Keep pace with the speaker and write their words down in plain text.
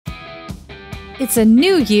It's a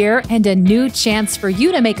new year and a new chance for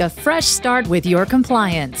you to make a fresh start with your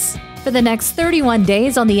compliance. For the next 31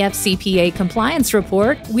 days on the FCPA Compliance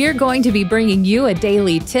Report, we're going to be bringing you a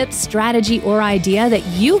daily tip, strategy, or idea that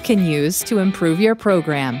you can use to improve your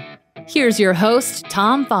program. Here's your host,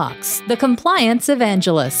 Tom Fox, the Compliance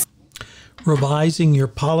Evangelist. Revising your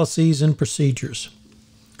policies and procedures.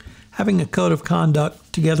 Having a code of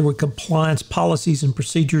conduct together with compliance policies and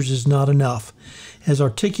procedures is not enough. As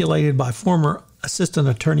articulated by former Assistant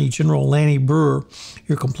Attorney General Lanny Breuer,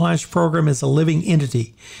 your compliance program is a living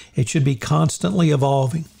entity. It should be constantly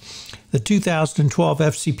evolving. The 2012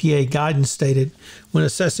 FCPA Guidance stated, when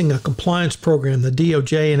assessing a compliance program, the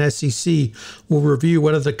DOJ and SEC will review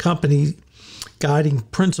whether the company guiding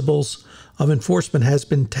principles of enforcement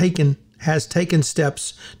has taken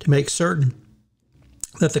steps to make certain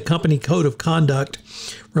that the company code of conduct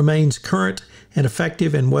remains current and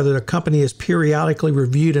effective, and whether the company has periodically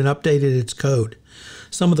reviewed and updated its code.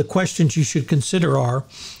 Some of the questions you should consider are: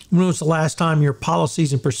 when was the last time your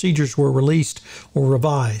policies and procedures were released or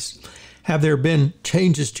revised? Have there been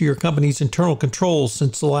changes to your company's internal controls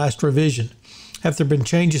since the last revision? Have there been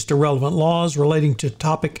changes to relevant laws relating to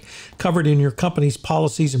topic covered in your company's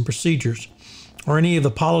policies and procedures? Are any of the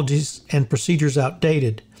policies and procedures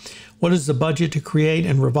outdated? What is the budget to create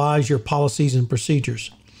and revise your policies and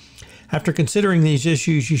procedures? After considering these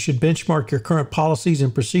issues, you should benchmark your current policies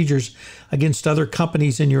and procedures against other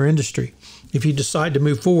companies in your industry. If you decide to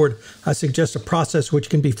move forward, I suggest a process which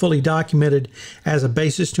can be fully documented as a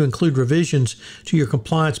basis to include revisions to your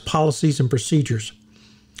compliance policies and procedures.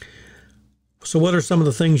 So what are some of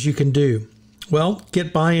the things you can do? Well,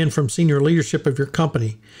 get buy-in from senior leadership of your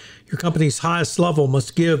company. Your company's highest level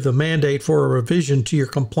must give the mandate for a revision to your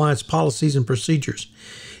compliance policies and procedures.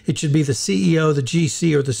 It should be the CEO, the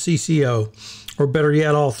GC, or the CCO, or better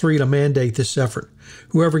yet, all three to mandate this effort.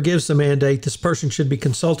 Whoever gives the mandate, this person should be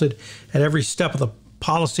consulted at every step of the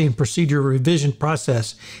policy and procedure revision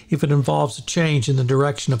process if it involves a change in the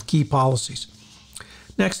direction of key policies.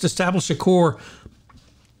 Next, establish a core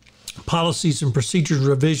policies and procedures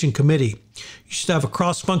revision committee. You should have a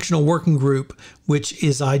cross-functional working group which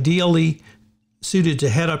is ideally suited to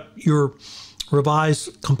head up your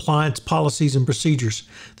revised compliance policies and procedures.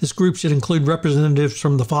 This group should include representatives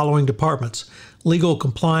from the following departments: legal,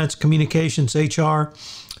 compliance, communications, HR.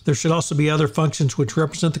 There should also be other functions which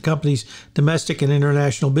represent the company's domestic and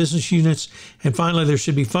international business units. And finally, there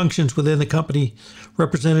should be functions within the company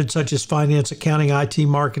represented such as finance, accounting, IT,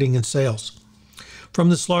 marketing, and sales. From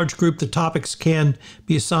this large group, the topics can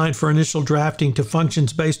be assigned for initial drafting to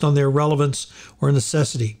functions based on their relevance or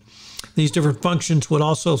necessity. These different functions would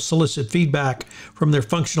also solicit feedback from their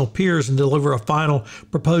functional peers and deliver a final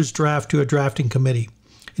proposed draft to a drafting committee.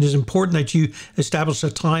 It is important that you establish a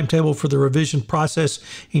timetable for the revision process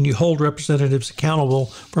and you hold representatives accountable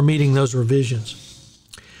for meeting those revisions.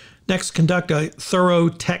 Next, conduct a thorough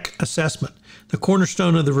tech assessment. The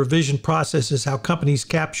cornerstone of the revision process is how companies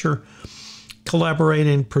capture, collaborate,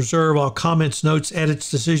 and preserve all comments, notes,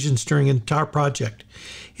 edits, decisions during an entire project.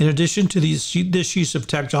 In addition to this use of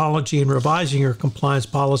technology in revising your compliance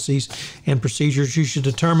policies and procedures, you should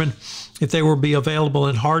determine if they will be available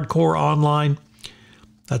in hardcore, online,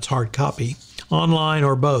 that's hard copy, online,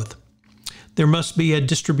 or both. There must be a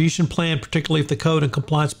distribution plan, particularly if the code and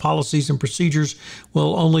compliance policies and procedures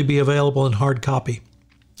will only be available in hard copy.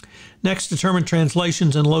 Next, determine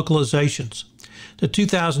translations and localizations. The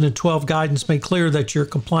 2012 guidance made clear that your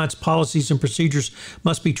compliance policies and procedures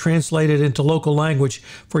must be translated into local language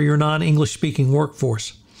for your non-English speaking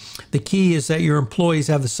workforce. The key is that your employees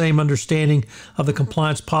have the same understanding of the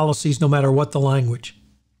compliance policies no matter what the language.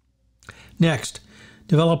 Next,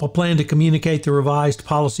 develop a plan to communicate the revised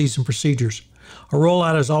policies and procedures. A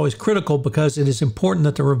rollout is always critical because it is important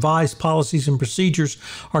that the revised policies and procedures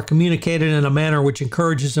are communicated in a manner which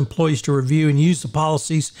encourages employees to review and use the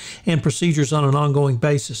policies and procedures on an ongoing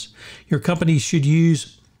basis. Your company should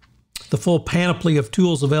use the full panoply of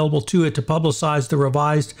tools available to it to publicize the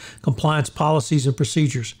revised compliance policies and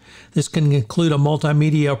procedures. This can include a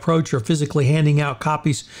multimedia approach or physically handing out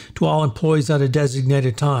copies to all employees at a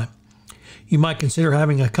designated time. You might consider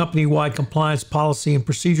having a company-wide compliance policy and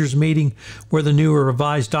procedures meeting where the new or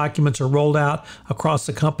revised documents are rolled out across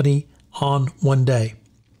the company on one day.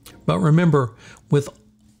 But remember, with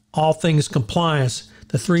all things compliance,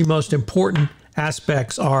 the three most important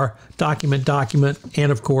aspects are document, document,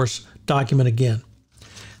 and of course, document again.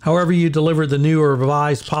 However you deliver the new or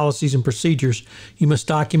revised policies and procedures, you must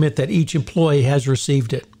document that each employee has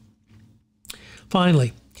received it.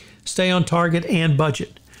 Finally, stay on target and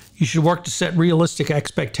budget. You should work to set realistic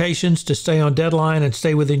expectations, to stay on deadline and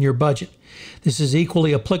stay within your budget. This is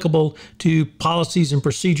equally applicable to policies and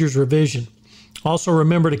procedures revision. Also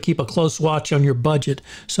remember to keep a close watch on your budget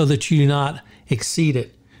so that you do not exceed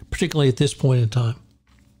it, particularly at this point in time.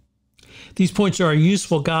 These points are a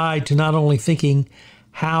useful guide to not only thinking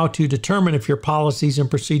how to determine if your policies and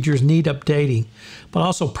procedures need updating, but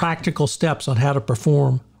also practical steps on how to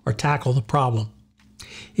perform or tackle the problem.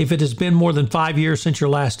 If it has been more than 5 years since your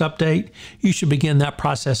last update, you should begin that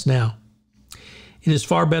process now. It is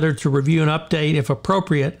far better to review and update if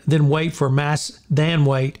appropriate than wait for a massive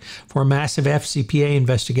FCPA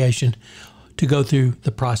investigation to go through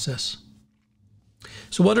the process.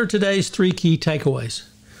 So what are today's 3 key takeaways?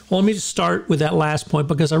 Well, let me just start with that last point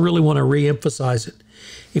because I really want to re-emphasize it.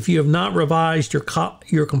 If you have not revised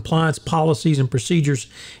your compliance policies and procedures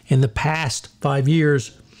in the past 5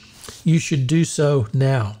 years, you should do so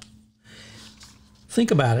now.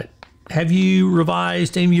 Think about it. Have you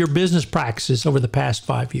revised any of your business practices over the past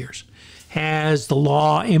 5 years? Has the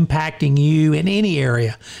law impacting you in any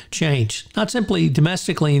area changed? Not simply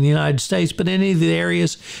domestically in the United States, but any of the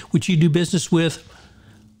areas which you do business with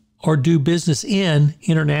or do business in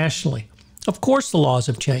internationally. Of course the laws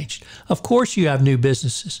have changed. Of course you have new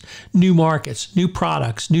businesses, new markets, new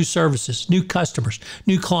products, new services, new customers,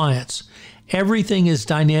 new clients. Everything is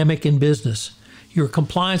dynamic in business. Your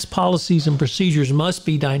compliance policies and procedures must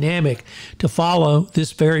be dynamic to follow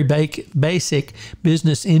this very basic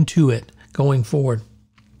business intuit going forward.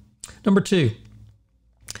 Number 2,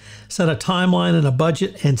 set a timeline and a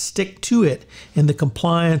budget and stick to it in the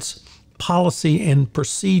compliance policy and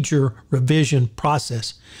procedure revision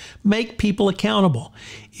process. Make people accountable.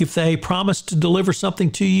 If they promise to deliver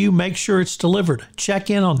something to you, make sure it's delivered. Check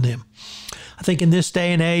in on them. I think in this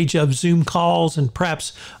day and age of Zoom calls and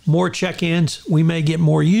perhaps more check-ins, we may get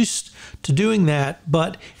more used to doing that.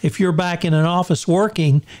 But if you're back in an office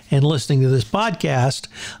working and listening to this podcast,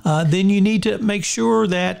 then you need to make sure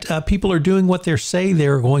that people are doing what they say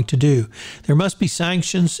they're going to do. There must be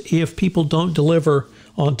sanctions if people don't deliver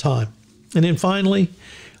on time. And then finally,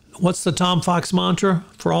 what's the Tom Fox mantra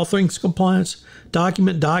for all things compliance?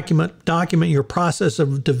 Document your process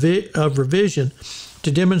of revision to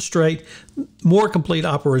demonstrate more complete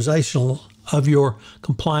operational of your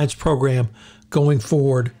compliance program going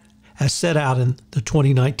forward as set out in the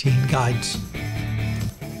 2019 guidance.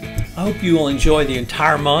 I hope you will enjoy the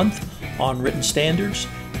entire month on written standards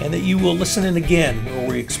and that you will listen in again where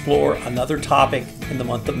we explore another topic in the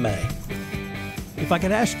month of May. If I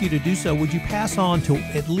could ask you to do so, would you pass on to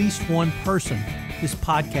at least one person this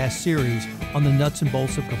podcast series on the nuts and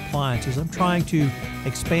bolts of compliance as I'm trying to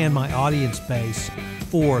expand my audience base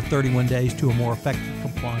for 31 Days to a More Effective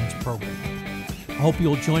Compliance program. I hope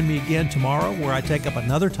you'll join me again tomorrow where I take up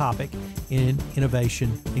another topic in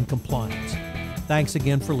innovation in compliance. Thanks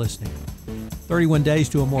again for listening. 31 Days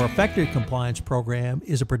to a More Effective Compliance program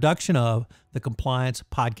is a production of the Compliance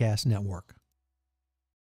Podcast Network.